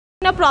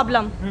a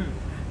problem.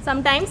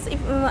 Sometimes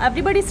if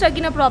everybody is stuck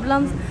in a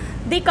problem,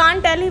 they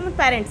can't tell him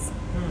parents.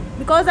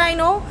 Because I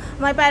know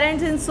my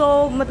parents is so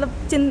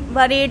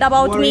worried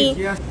about me.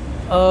 Yes.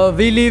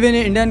 We live in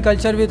Indian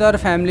culture with our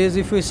families.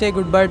 If we say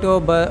goodbye to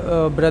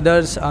our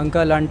brothers,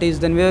 uncle, aunties,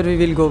 then where we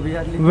will go?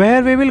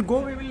 Where we will go?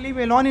 We will live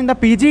alone in the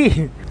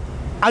PG.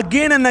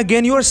 Again and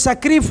again, you are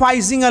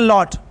sacrificing a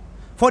lot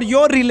for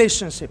your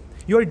relationship.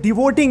 You are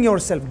devoting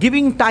yourself,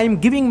 giving time,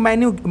 giving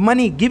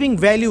money, giving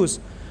values.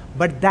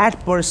 But that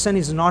person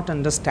is not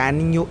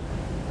understanding you.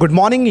 Good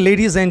morning,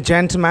 ladies and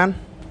gentlemen.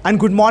 And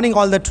good morning,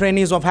 all the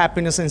trainees of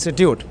Happiness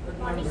Institute. Good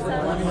morning,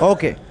 sir.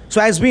 Okay. So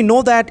as we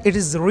know that it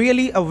is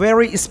really a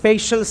very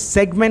special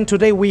segment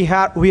today we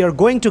are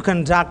going to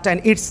conduct,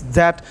 and it's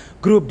that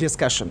group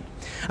discussion.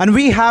 And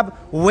we have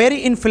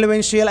very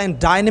influential and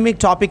dynamic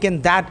topic,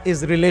 and that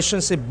is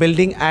relationship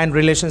building and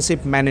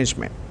relationship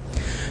management.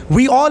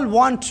 We all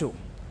want to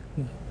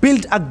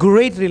build a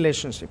great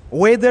relationship,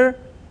 whether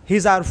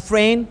he's our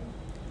friend,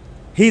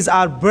 he's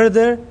our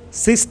brother,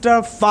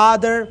 sister,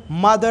 father,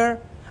 mother,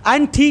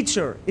 and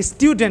teacher,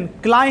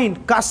 student,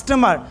 client,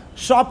 customer,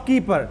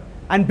 shopkeeper,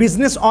 and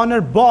business owner,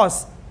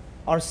 boss,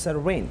 or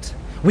servant.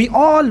 We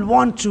all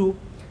want to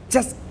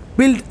just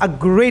build a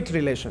great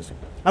relationship.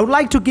 I would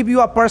like to give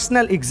you a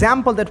personal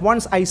example that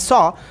once I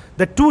saw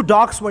the two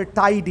dogs were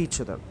tied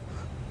each other.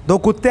 दो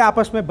कुत्ते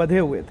आपस में बंधे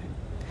हुए थे.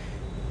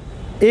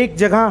 एक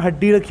जगह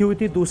हड्डी रखी हुई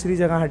थी, दूसरी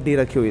जगह हड्डी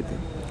रखी हुई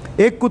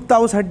थी. एक कुत्ता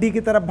उस हड्डी की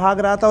तरफ भाग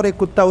रहा था और एक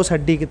कुत्ता उस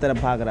हड्डी की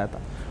तरफ भाग रहा था,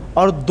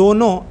 और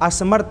दोनों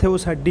असमर्थ थे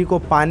उस हड्डी को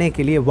पाने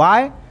के लिए.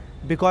 Why?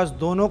 Because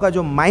दोनों का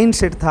जो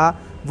माइंडसेट था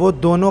वो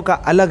दोनों का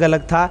अलग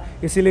अलग था.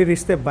 इसीलिए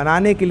रिश्ते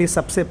बनाने के लिए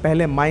सबसे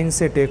पहले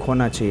माइंडसेट एक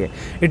होना चाहिए.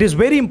 It is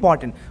very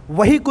important.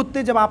 वही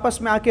कुत्ते जब आपस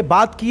में आके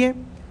बात किए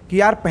कि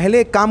यार पहले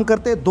एक काम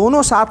करते हैं,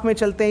 दोनों साथ में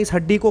चलते हैं, इस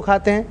हड्डी को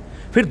खाते हैं,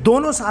 फिर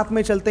दोनों साथ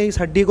में चलते हैं, इस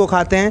हड्डी को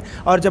खाते हैं,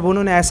 और जब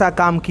उन्होंने ऐसा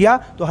काम किया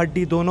तो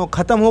हड्डी दोनों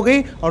ख़त्म हो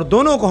गई और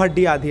दोनों को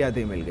हड्डी आधी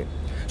आधी मिल गई.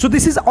 So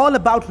this is all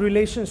about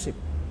relationship.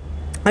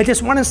 I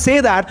just want to say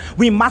that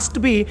we must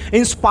be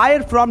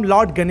inspired from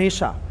Lord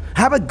Ganesha.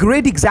 Have a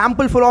great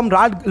example from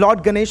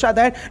Lord Ganesha,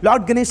 that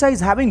Lord Ganesha is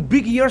having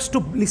big ears to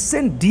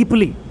listen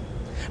deeply,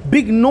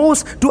 big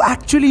nose to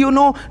actually,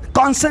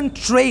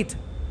 concentrate,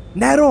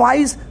 narrow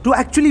eyes to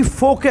actually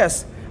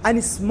focus,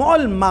 and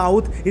small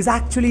mouth is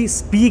actually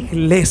speak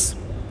less.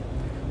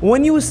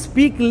 When you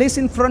speak less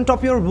in front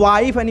of your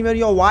wife, and when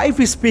your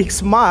wife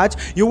speaks much,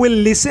 you will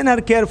listen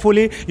her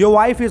carefully. Your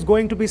wife is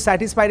going to be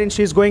satisfied and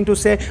she is going to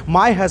say,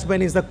 my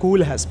husband is the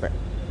cool husband.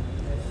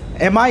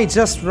 Am I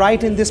just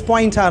right in this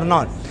point or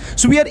not?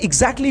 So we are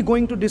exactly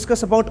going to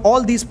discuss about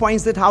all these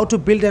points, that how to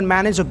build and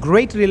manage a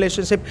great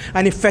relationship,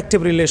 an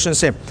effective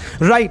relationship.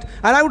 Right.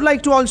 And I would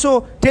like to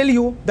also tell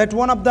you that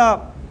one of the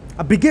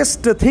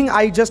biggest thing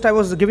I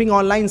was giving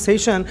online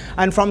session,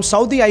 and from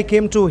Saudi I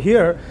came to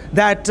hear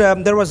that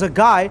there was a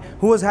guy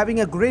who was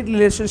having a great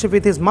relationship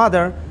with his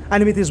mother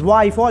and with his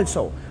wife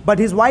also. But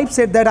his wife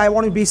said that I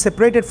want to be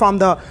separated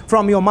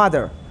from your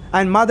mother.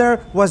 And mother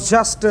was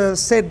just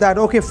said that,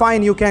 okay,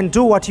 fine, you can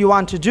do what you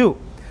want to do.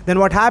 Then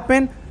what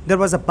happened? There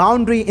was a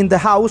boundary in the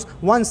house,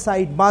 one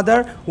side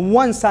mother,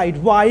 one side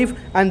wife,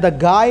 and the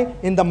guy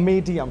in the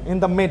medium, in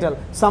the middle.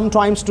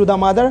 Sometimes to the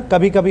mother,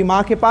 कभी कभी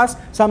माँ के पास,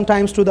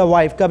 sometimes to the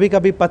wife, कभी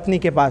कभी पत्नी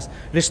के पास.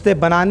 रिश्ते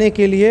बनाने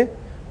के लिए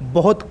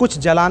बहुत कुछ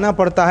जलाना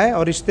पड़ता है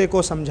और रिश्ते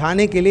को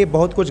समझाने के लिए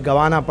बहुत कुछ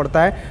गंवाना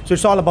पड़ता है. So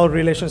it's all about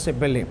relationship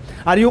building.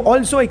 Are you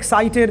also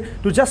excited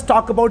to just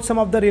talk about some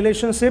of the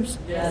relationships?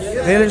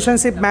 Yes.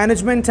 Relationship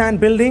management and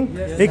building?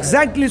 Yes.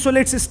 Exactly. So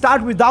let's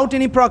start without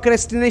any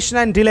procrastination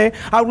and delay.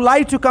 I would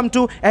like to come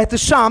to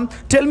Ehtisham.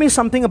 Tell me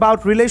something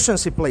about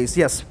relationship, please.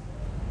 Yes.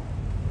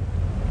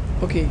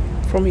 Okay,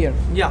 from here.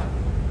 Yeah.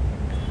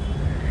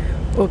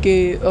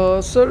 Okay,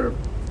 sir.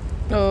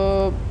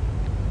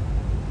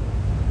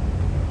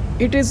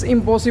 It is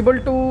impossible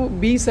to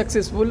be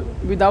successful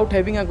without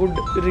having a good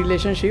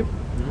relationship.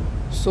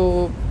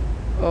 So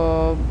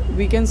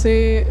we can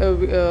say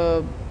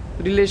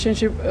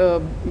relationship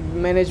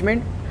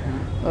management.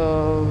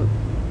 How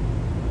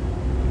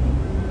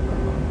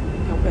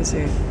can I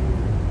say?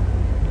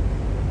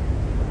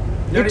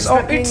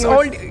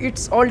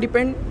 It's all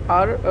depend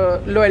our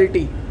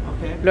loyalty.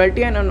 Okay.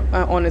 Loyalty and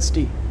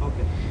honesty.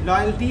 Okay.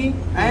 Loyalty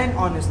and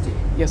honesty.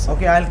 Yes.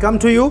 Okay, I'll come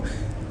to you.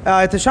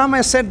 Ehtisham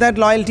has said that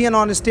loyalty and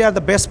honesty are the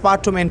best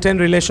part to maintain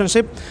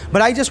relationship.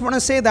 But I just want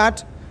to say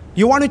that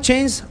you want to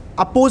change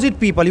opposite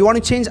people. You want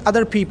to change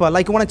other people.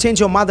 Like you want to change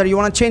your mother. You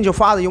want to change your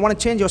father. You want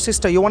to change your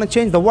sister. You want to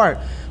change the world.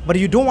 But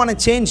you don't want to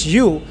change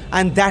you.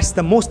 And that's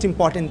the most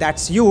important.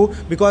 That's you.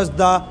 Because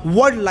the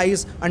world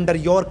lies under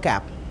your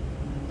cap.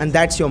 And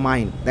that's your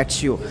mind.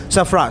 That's you.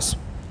 Safras.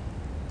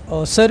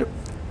 Sir,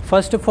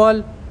 first of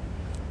all,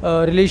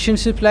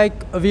 relationships, like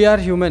we are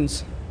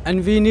humans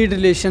and we need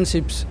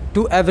relationships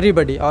to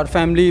everybody, our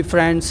family,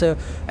 friends,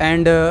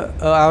 and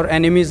our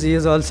enemies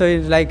is also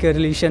like a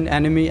relation,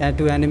 enemy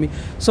to enemy.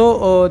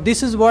 So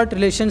this is what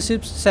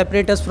relationships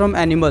separate us from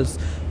animals.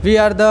 We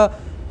are the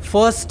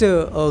first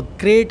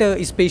great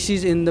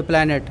species in the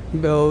planet,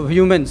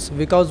 humans,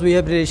 because we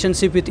have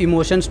relationship with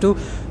emotions to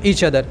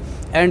each other.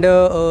 And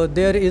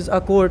there is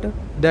a quote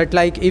that,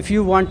 like, if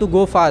you want to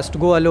go fast,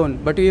 go alone,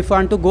 but if you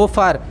want to go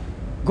far,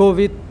 go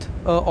with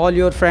all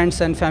your friends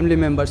and family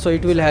members, so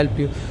it will help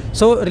you.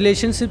 So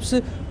relationships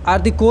are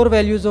the core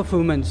values of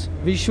humans.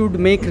 We should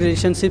make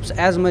relationships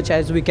as much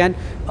as we can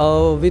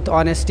with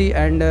honesty,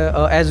 and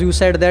as you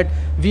said that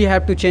we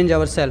have to change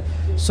ourselves.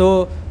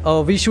 So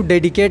we should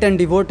dedicate and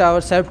devote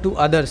ourselves to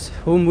others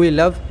whom we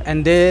love,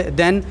 and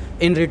then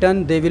in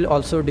return they will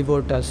also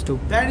devote us to.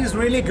 That is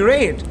really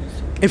great.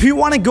 If you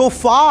want to go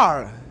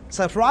far,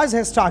 Sarfraz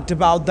has talked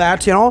about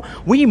that,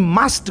 we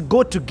must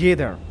go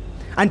together.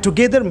 And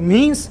together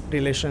means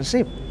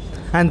relationship.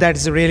 And that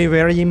is really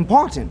very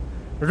important.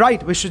 Right,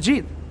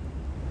 Vishwajit?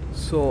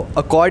 So,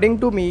 according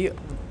to me,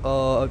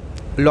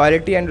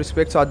 loyalty and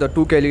respect are the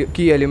two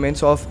key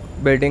elements of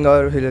building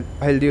a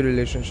healthy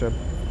relationship.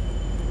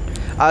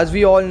 As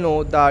we all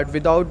know that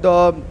without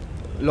the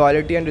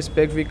loyalty and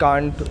respect, we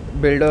can't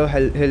build a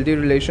healthy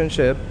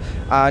relationship,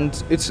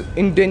 and it's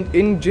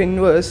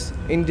ingenuous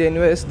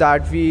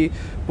that we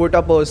put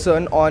a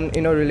person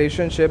in a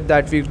relationship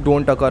that we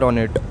don't occur on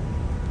it.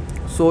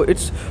 So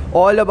it's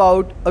all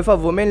about, if a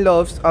woman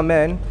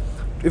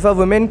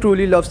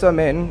truly loves a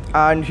man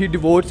and she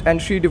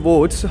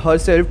devotes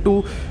herself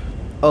to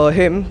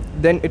him,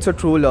 then it's a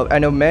true love.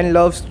 And a man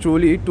loves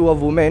truly to a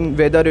woman,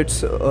 whether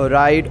it's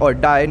ride or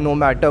die, no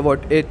matter what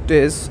it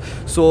is.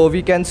 So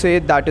we can say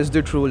that is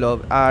the true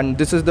love, and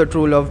this is the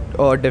true love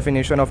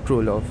definition of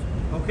true love.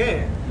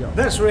 Okay,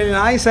 that's really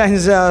nice. And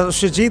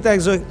Shijit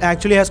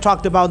actually has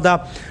talked about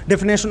the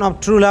definition of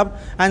true love.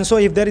 And so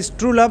if there is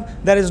true love,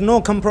 there is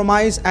no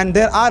compromise, and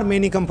there are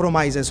many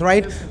compromises,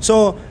 right? Yes.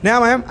 So now,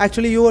 ma'am,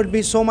 actually you would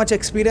be so much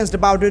experienced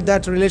about it,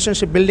 that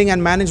relationship building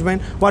and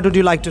management. What would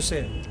you like to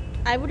say?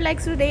 I would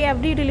like to say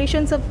every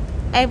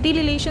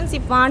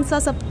relationship wants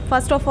us,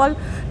 first of all,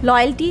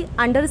 loyalty,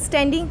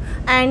 understanding,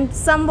 and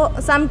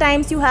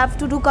sometimes you have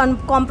to do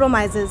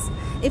compromises.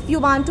 If you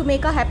want to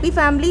make a happy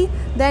family,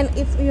 then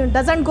if it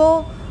doesn't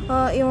go,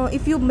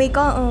 if you make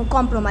a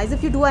compromise,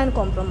 if you do a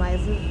compromise,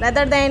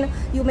 rather than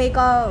you make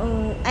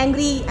a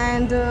angry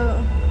and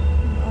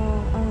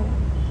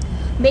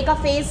make a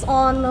face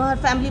on her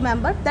family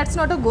member, that's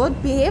not a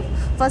good behave.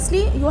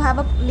 Firstly, you have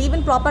to live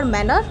in proper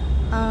manner,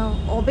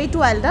 obey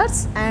to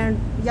elders, and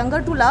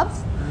younger to love,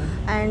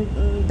 and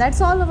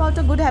that's all about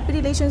a good happy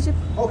relationship.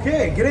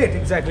 Okay, great,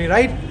 exactly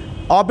right.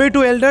 Obey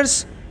to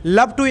elders,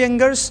 love to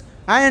youngers,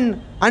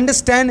 and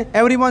understand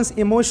everyone's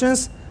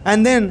emotions,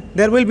 and then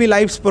there will be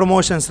life's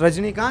promotions.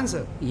 Rajnikant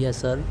sir. Yes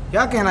sir.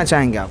 क्या कहना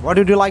चाहेंगे आप? What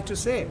would you like to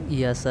say?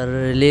 Yes sir.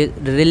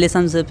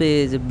 Relationship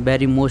is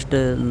very most.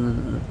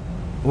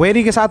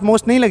 Very के साथ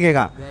most नहीं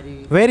लगेगा.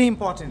 Very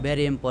important.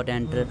 Very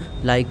important.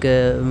 Like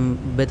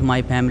with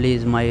my family,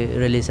 my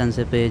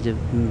relationship is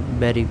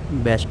very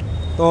best.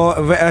 So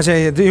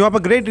you have a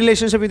great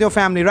relationship with your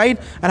family, right?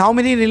 And how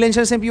many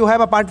relationships you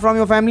have apart from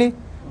your family?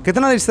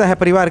 कितना रिश्ता है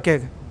परिवार के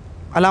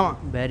अलावा?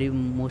 Very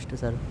most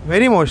sir.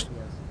 Very most.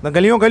 The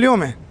गलियों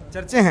में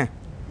चर्चे हैं.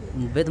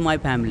 With my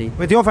family.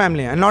 With your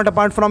family and not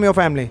apart from your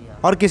family.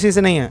 और किसी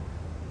से नहीं है.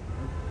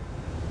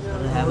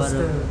 Have a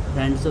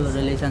friends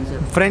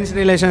relationship. Friends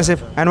relationship.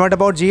 And what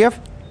about GF?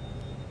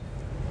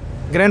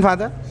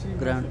 Grandfather?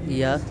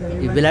 Yeah,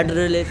 blood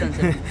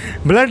relationship.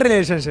 Blood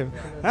relationship.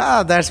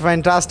 Ah, that's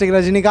fantastic,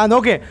 Rajnikant.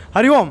 Okay,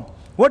 Hariom,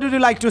 what would you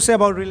like to say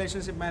about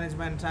relationship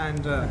management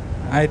and?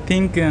 I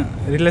think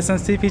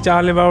relationship is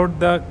all about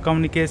the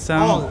communication.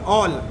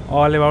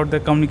 All about the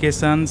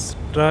communications,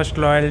 trust,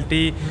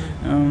 loyalty,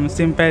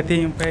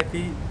 sympathy,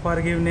 empathy,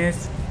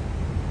 forgiveness.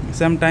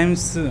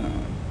 Sometimes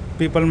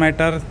people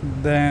matter.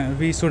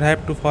 We should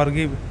have to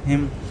forgive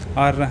him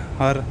or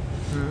her.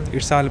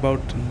 It's all about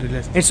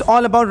relationship. It's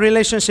all about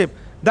relationship.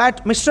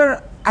 That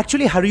Mr.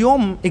 Actually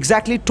Hariom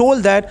exactly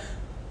told that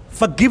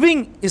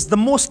forgiving is the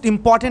most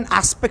important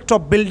aspect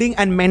of building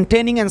and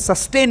maintaining and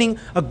sustaining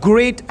a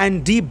great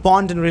and deep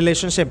bond in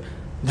relationship.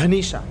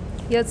 Dhanisha.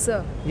 Yes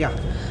sir. Yeah.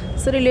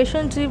 So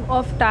relationship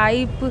of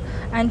type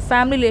and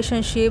family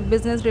relationship,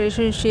 business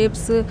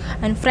relationships,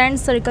 and friend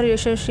circle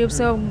relationships.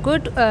 So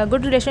good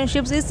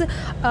relationships is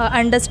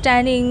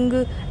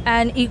understanding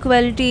and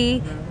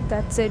equality.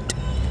 That's it.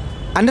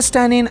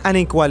 Understanding and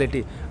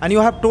equality. And you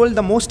have told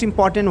the most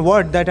important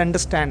word, that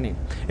understanding.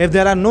 If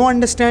there are no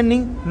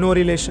understanding, no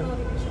relation.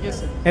 Yes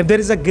sir. If there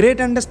is a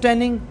great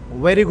understanding,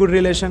 very good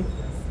relation.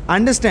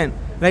 Understand,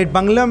 right?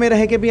 बंगला में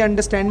रह के भी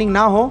understanding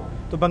ना हो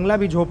तो बंगला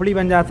भी झोपड़ी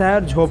बन जाता है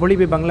और झोपड़ी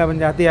भी बंगला बन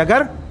जाती है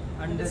अगर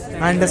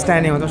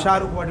understanding हो. तो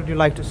Shahrukh, what would you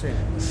like to say?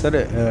 Sir,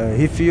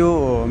 if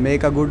you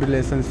make a good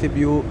relationship,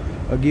 you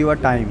give a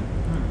time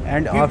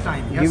and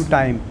give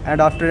time,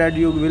 and after that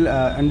you will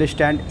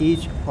understand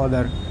each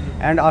other,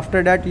 and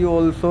after that you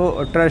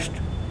also trust.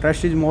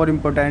 Trust is more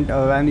important.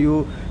 When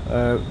you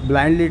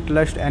blindly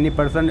trust any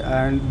person,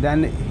 and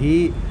then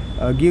he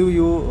give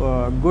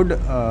you good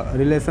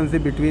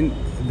relationship between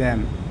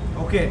them.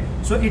 Okay,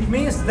 so it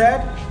means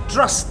that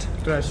trust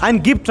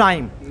and give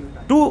time.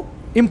 Two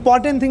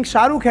important things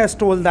Shahrukh has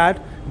told, that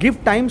give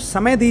time,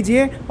 समय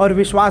दीजिए और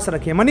विश्वास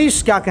रखिए।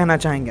 मनीष, क्या कहना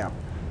चाहेंगे आप?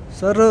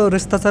 Sir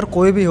रिश्ता सर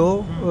कोई भी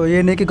हो,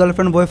 ये नहीं कि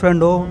गर्लफ्रेंड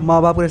बॉयफ्रेंड हो,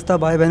 माँ बाप का रिश्ता,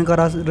 भाई बहन का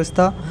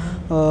रिश्ता,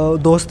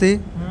 दोस्ती,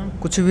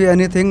 कुछ भी,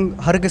 एनीथिंग,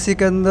 हर किसी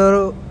के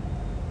अंदर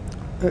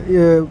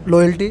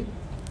लॉयल्टी,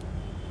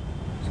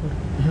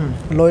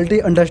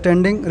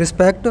 अंडरस्टैंडिंग,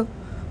 रिस्पेक्ट,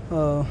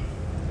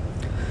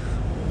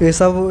 ये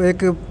सब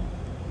एक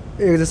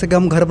जैसे कि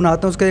हम घर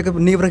बनाते हैं उसका एक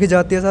नींव रखी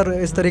जाती है सर।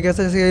 इस तरीके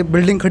से जैसे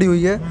बिल्डिंग खड़ी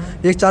हुई है,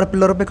 एक 4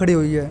 पिलरों पे खड़ी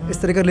हुई है,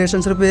 इस तरीके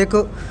रिलेशनशिप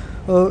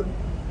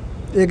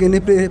एक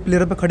इन्हीं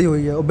पिलर पे खड़ी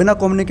हुई है। और बिना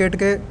कम्युनिकेट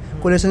के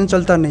कोई रिलेशन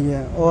चलता नहीं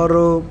है, और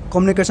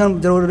कम्युनिकेशन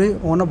जरूरी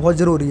होना बहुत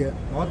ज़रूरी है,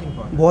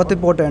 बहुत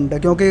इंपॉर्टेंट है,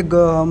 क्योंकि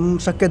हम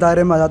शक के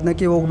दायरे में आ जाते हैं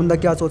कि वो बंदा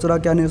क्या सोच रहा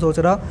क्या नहीं सोच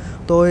रहा।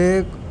 तो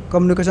ये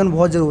कम्युनिकेशन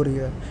बहुत ज़रूरी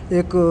है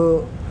एक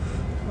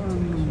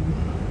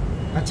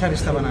अच्छा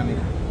रिश्ता बनाने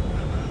का।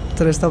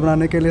 रिश्ता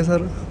बनाने के लिए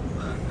सर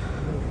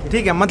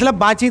ठीक है, मतलब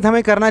बातचीत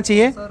हमें करना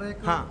चाहिए।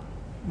 हाँ,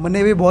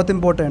 मनी भी बहुत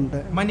इंपॉर्टेंट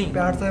है। मनी,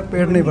 प्यार से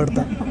पेट नहीं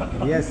भरता।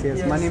 Yes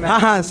money.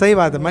 हाँ, सही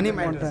बात है, मनी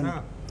मैटर्स।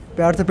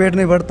 प्यार से पेट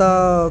नहीं भरता,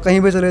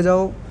 कहीं भी चले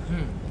जाओ,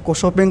 को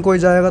शॉपिंग कोई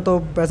जाएगा तो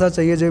पैसा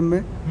चाहिए जेब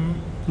में,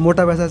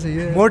 मोटा पैसा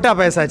चाहिए, मोटा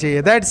पैसा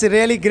चाहिए। That's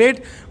really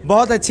great.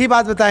 बहुत अच्छी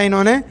बात बताई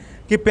इन्होंने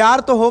कि प्यार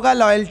तो होगा,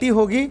 लॉयल्टी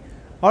होगी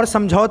और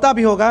समझौता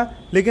भी होगा,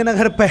 लेकिन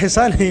अगर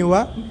पैसा नहीं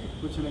हुआ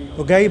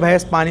तो गई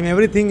भैंस पानी में।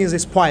 Everything is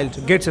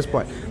spoiled, gets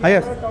spoiled.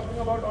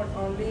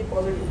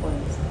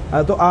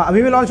 So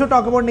we will also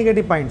talk about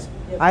negative points.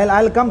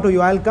 I'll come to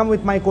you. I'll come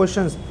with my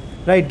questions.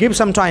 Right? Give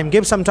some time.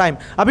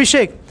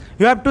 Abhishek,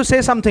 you have to say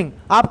something.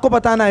 आपको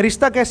बताना है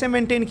रिश्ता कैसे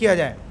maintain किया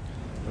जाए।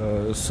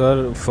 Sir,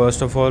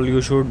 first of all,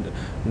 you should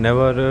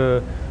never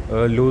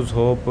lose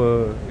hope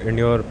in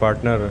your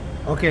partner.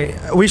 Okay,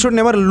 we should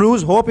never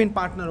lose hope in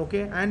partner.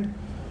 Okay,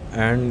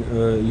 and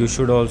you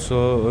should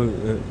also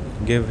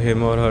give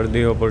him or her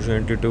the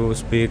opportunity to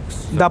speak.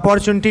 The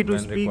opportunity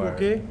to speak. Required.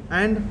 Okay,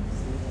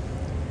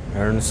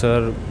 and sir,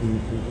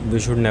 we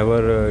should never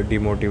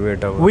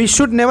demotivate our. We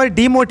should never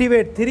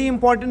demotivate. 3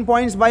 important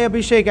points by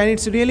Abhishek, and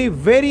it's really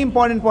very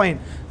important point.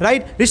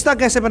 Right? रिश्ता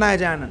कैसे बनाया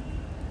जाए आनंद?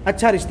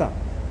 अच्छा रिश्ता।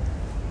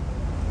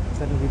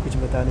 Sir भी कुछ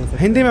बता नहीं सकते।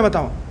 हिंदी में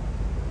बताओ,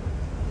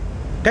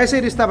 कैसे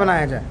रिश्ता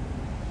बनाया जाए?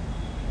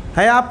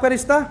 है आपका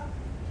रिश्ता?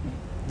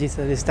 जी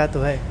सर, रिश्ता तो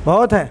है।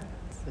 बहुत है।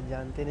 सर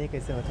जानते नहीं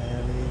कैसे बताया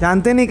अभी।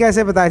 जानते नहीं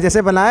कैसे बताया,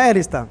 जैसे बनाया है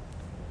रिश्ता।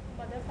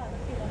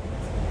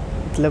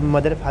 मतलब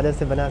मदर फादर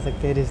से बना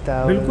सकते हैं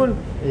रिश्ता। बिल्कुल,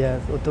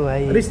 यस, वो तो है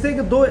ही। रिश्ते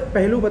के 2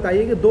 पहलू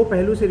बताइए कि 2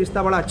 पहलू से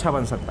रिश्ता बड़ा अच्छा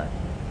बन सकता है।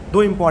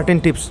 2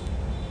 इम्पॉर्टेंट टिप्स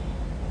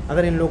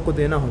अगर इन लोग को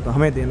देना हो तो,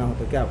 हमें देना हो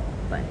तो क्या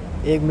बताएं?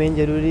 एक मेन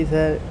जरूरी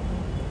सर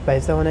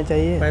पैसा होना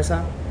चाहिए। पैसा।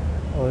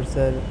 और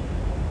सर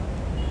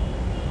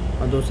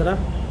और दूसरा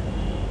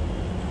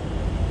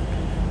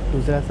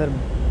सर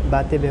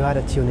बातें व्यवहार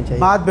अच्छी होनी चाहिए।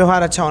 बात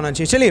व्यवहार अच्छा होना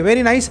चाहिए। चलिए,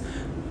 very nice.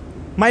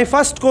 My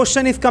first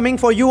question is coming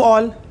for you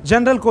all,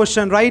 general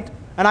question, right?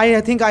 And I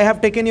think I have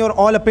taken your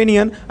all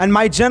opinion, and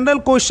my general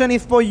question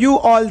is for you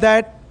all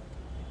that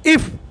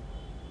if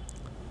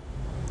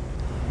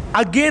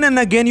again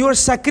and again you are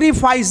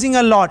sacrificing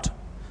a lot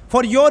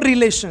for your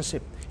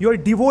relationship, you are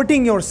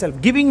devoting yourself,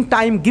 giving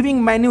time,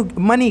 giving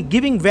money,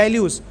 giving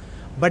values,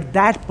 but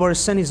that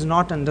person is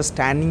not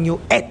understanding you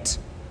yet,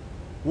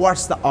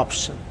 what's the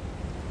option?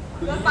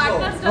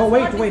 Oh,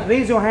 wait,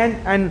 raise your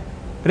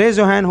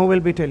hand who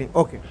will be telling.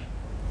 Okay.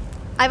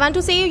 I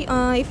want to say,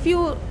 if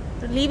you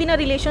live in a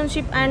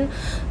relationship and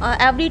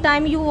every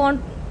time you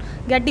want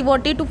get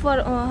devoted to for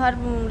her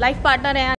life partner and